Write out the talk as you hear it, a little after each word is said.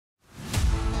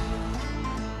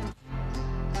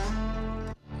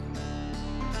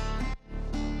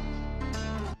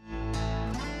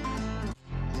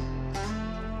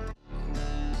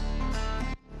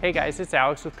Hey guys, it's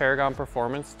Alex with Paragon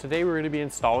Performance. Today we're going to be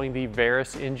installing the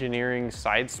Verus engineering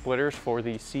side splitters for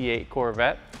the C8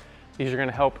 Corvette. These are going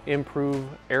to help improve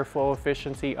airflow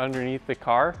efficiency underneath the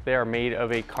car. They are made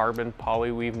of a carbon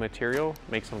polyweave material,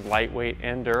 makes them lightweight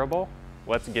and durable.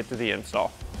 Let's get to the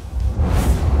install.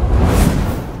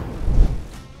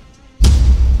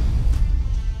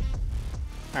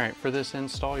 All right, for this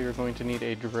install, you're going to need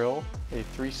a drill, a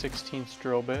 3/16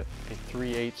 drill bit, a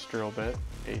 3/8 drill bit,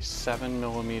 a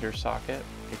 7mm socket,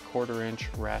 a 1/4 inch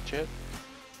ratchet,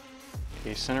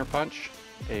 a center punch,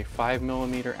 a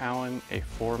 5mm Allen, a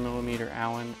 4mm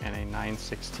Allen, and a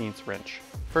 9/16 wrench.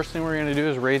 First thing we're going to do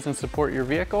is raise and support your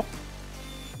vehicle.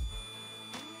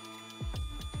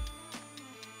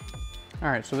 All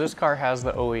right, so this car has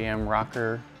the OEM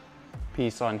rocker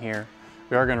piece on here.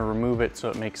 We are going to remove it so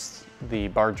it makes the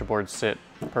barge board sit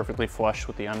perfectly flush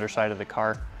with the underside of the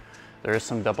car. There is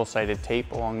some double-sided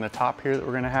tape along the top here that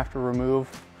we're going to have to remove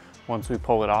once we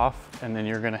pull it off, and then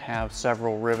you're going to have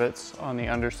several rivets on the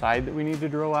underside that we need to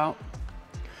drill out.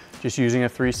 Just using a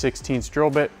 3/16 drill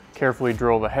bit, carefully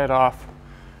drill the head off.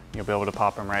 You'll be able to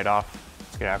pop them right off.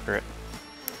 Let's get after it.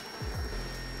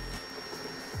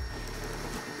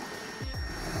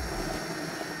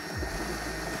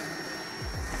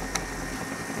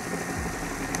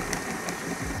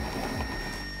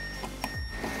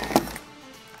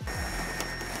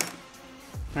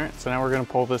 All right, so now we're going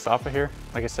to pull this off of here.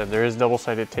 Like I said, there is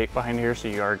double-sided tape behind here, so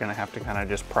you are going to have to kind of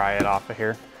just pry it off of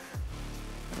here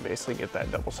and basically get that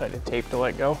double-sided tape to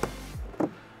let go.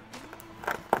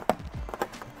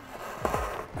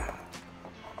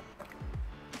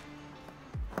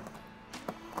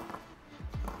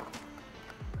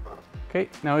 Okay,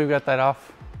 now we've got that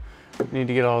off. We need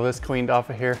to get all this cleaned off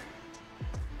of here.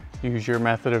 Use your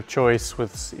method of choice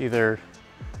with either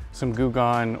some Goo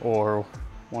Gone or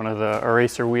one of the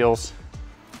eraser wheels.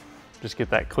 Just get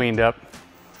that cleaned up.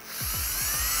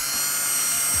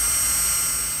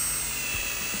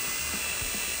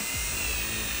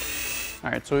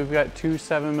 All right, so we've got two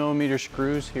 7mm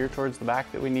screws here towards the back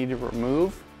that we need to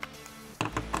remove.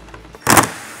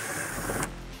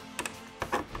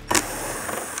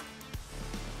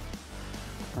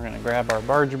 We're gonna grab our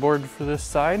barge board for this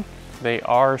side. They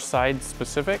are side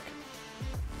specific,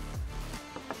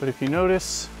 but if you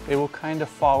notice, it will kind of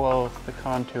follow the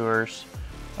contours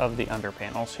of the under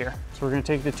panels here. So we're going to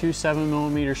take the two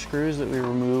 7mm screws that we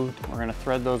removed. We're going to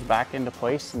thread those back into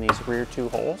place in these rear two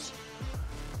holes.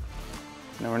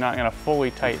 Now we're not going to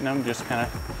fully tighten them, just kind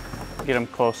of get them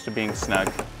close to being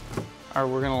snug. All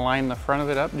right, we're going to line the front of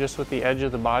it up just with the edge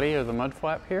of the body or the mud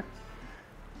flap here.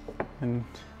 And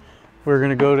we're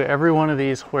going to go to every one of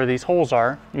these where these holes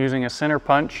are using a center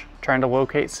punch, trying to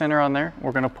locate center on there.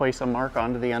 We're going to place a mark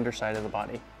onto the underside of the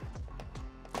body.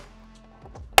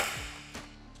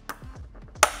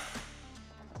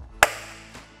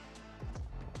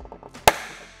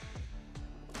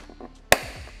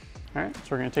 All right, so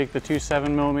we're going to take the two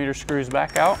 7mm screws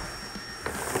back out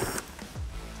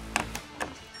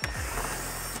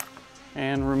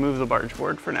and remove the barge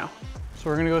board for now. So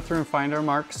we're going to go through and find our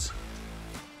marks.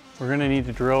 We're going to need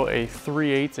to drill a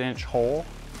 3/8 inch hole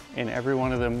in every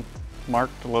one of them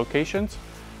marked locations.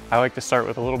 I like to start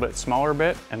with a little bit smaller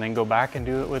bit and then go back and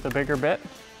do it with a bigger bit.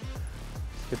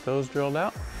 Let's get those drilled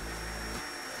out.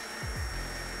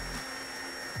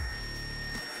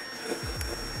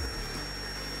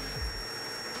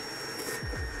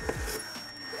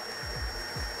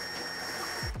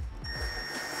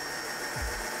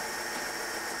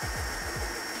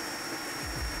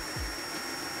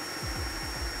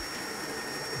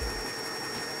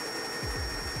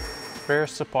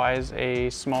 Verus supplies a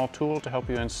small tool to help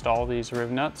you install these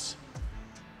riv nuts.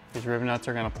 These riv nuts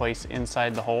are going to place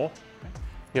inside the hole.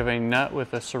 You have a nut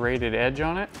with a serrated edge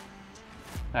on it.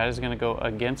 That is going to go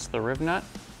against the riv nut.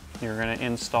 You're going to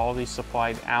install the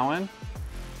supplied Allen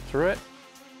through it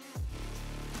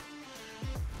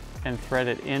and thread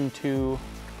it into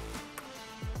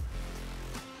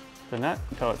the nut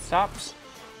until it stops.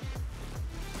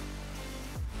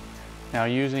 Now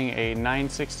using a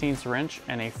 9/16 wrench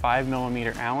and a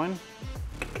 5mm Allen,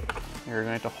 you're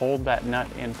going to hold that nut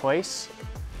in place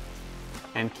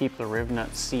and keep the riv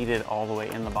nut seated all the way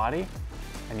in the body.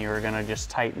 And you're going to just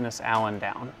tighten this Allen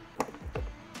down.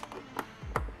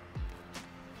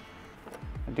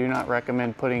 I do not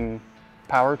recommend putting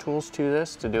power tools to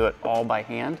this to do it all by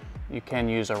hand. You can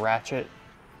use a ratchet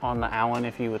on the Allen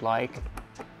if you would like.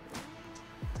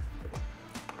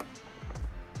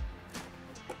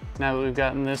 Now that we've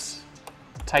gotten this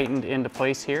tightened into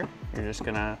place here, you're just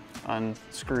gonna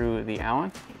unscrew the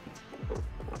Allen.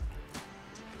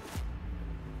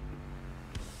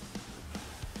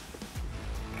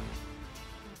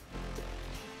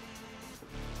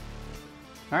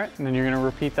 All right, and then you're gonna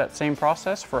repeat that same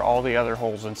process for all the other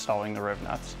holes installing the riv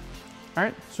nuts. All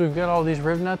right, so we've got all these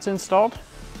riv nuts installed.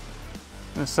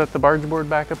 I'm gonna set the barge board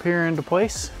back up here into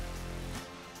place.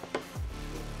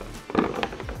 I'm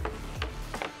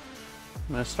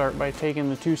gonna start by taking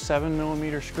the two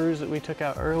 7mm screws that we took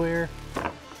out earlier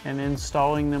and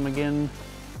installing them again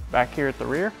back here at the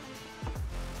rear.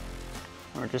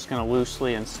 We're just gonna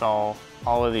loosely install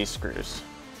all of these screws.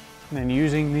 And then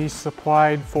using these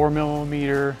supplied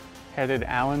 4mm headed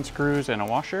Allen screws and a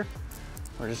washer,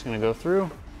 we're just gonna go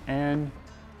through and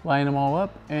line them all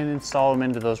up and install them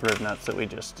into those riv nuts that we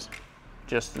just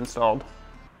installed.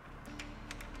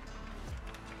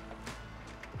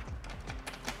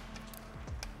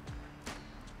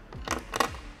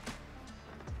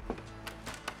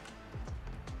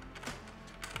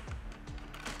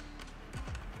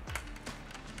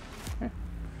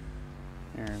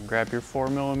 And grab your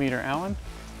 4mm Allen.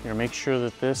 You're gonna make sure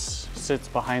that this sits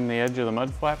behind the edge of the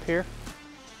mud flap here.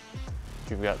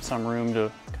 You've got some room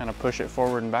to kind of push it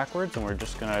forward and backwards, and we're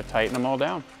just gonna tighten them all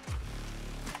down.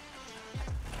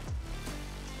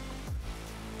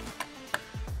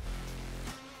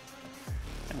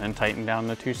 And then tighten down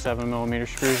the two 7mm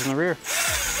screws in the rear.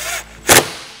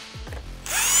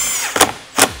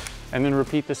 And then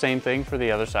repeat the same thing for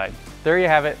the other side. There you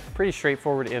have it, pretty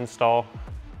straightforward install.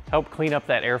 Help clean up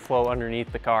that airflow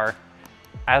underneath the car.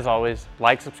 As always,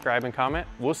 like, subscribe, and comment.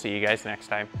 We'll see you guys next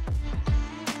time.